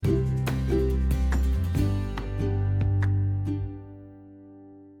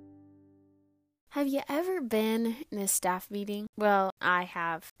Have you ever been in a staff meeting? Well, I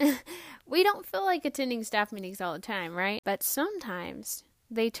have. We don't feel like attending staff meetings all the time, right? But sometimes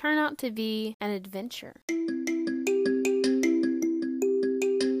they turn out to be an adventure.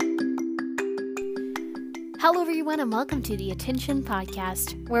 Hello, everyone, and welcome to the Attention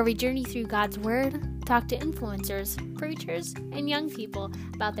Podcast, where we journey through God's Word, talk to influencers, preachers, and young people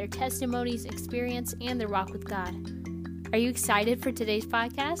about their testimonies, experience, and their walk with God. Are you excited for today's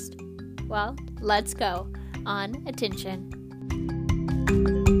podcast? Well, let's go on Attention.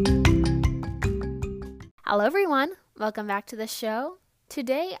 Hello, everyone. Welcome back to the show.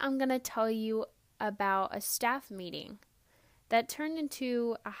 Today, I'm going to tell you about a staff meeting that turned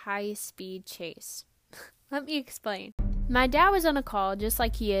into a high-speed chase. Let me explain. My dad was on a call just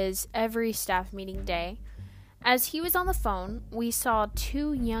like he is every staff meeting day. As he was on the phone, we saw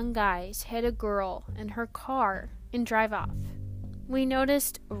two young guys hit a girl in her car and drive off. We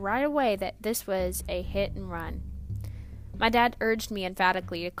noticed right away that this was a hit and run. My dad urged me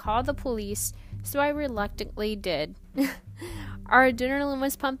emphatically to call the police, so I reluctantly did. Our adrenaline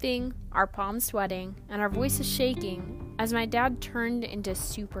was pumping, our palms sweating, and our voices shaking as my dad turned into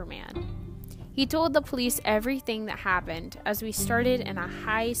Superman. He told the police everything that happened as we started in a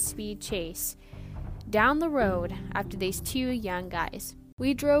high-speed chase down the road after these two young guys.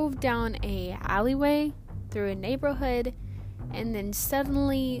 We drove down a alleyway, through a neighborhood, and then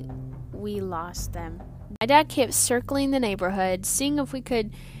suddenly we lost them. My dad kept circling the neighborhood, seeing if we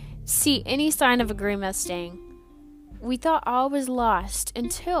could see any sign of a gray Mustang. We thought all was lost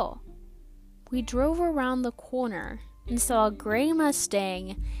until we drove around the corner and saw a gray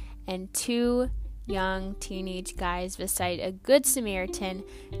Mustang and two young teenage guys beside a Good Samaritan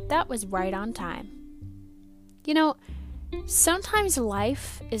that was right on time. You know, sometimes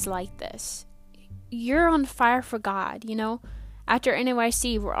life is like this. You're on fire for God, you know. After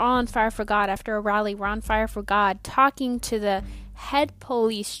NYC, we're all on fire for God. After a rally, we're on fire for God, talking to the head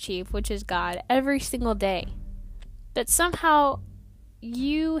police chief, which is God, every single day. But somehow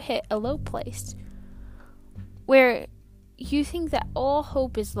you hit a low place where you think that all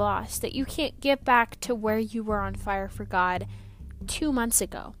hope is lost, that you can't get back to where you were on fire for God 2 months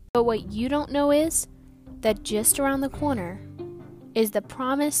ago. But what you don't know is that just around the corner is the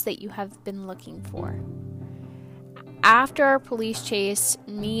promise that you have been looking for. After our police chase,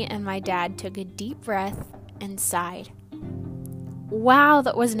 me and my dad took a deep breath and sighed. Wow,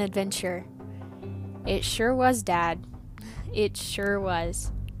 that was an adventure. It sure was, Dad. It sure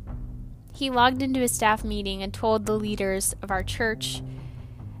was. He logged into a staff meeting and told the leaders of our church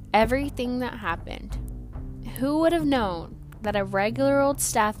everything that happened. Who would have known that a regular old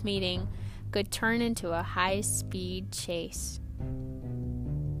staff meeting could turn into a high-speed chase?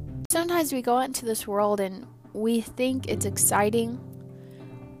 Sometimes we go out into this world and we think it's exciting.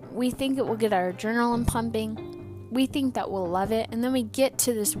 We think it will get our adrenaline pumping. We think that we'll love it. And then we get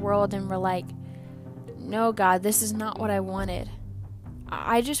to this world and we're like, no, God, this is not what I wanted.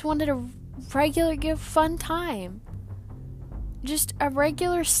 I just wanted a regular, fun time. Just a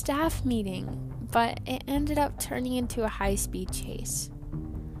regular staff meeting. But it ended up turning into a high-speed chase.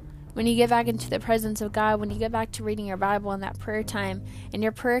 When you get back into the presence of God, when you get back to reading your Bible in that prayer time, in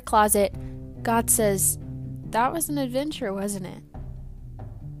your prayer closet, God says, that was an adventure, wasn't it?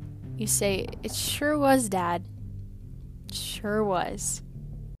 You say, it sure was, Dad. It sure was.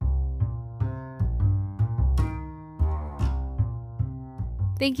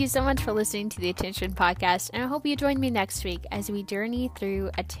 Thank you so much for listening to the Attention Podcast, and I hope you join me next week as we journey through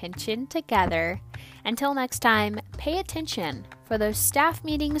attention together. Until next time, pay attention for those staff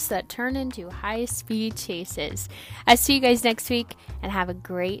meetings that turn into high-speed chases. I'll see you guys next week, and have a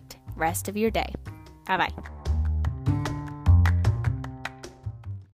great rest of your day. Bye-bye.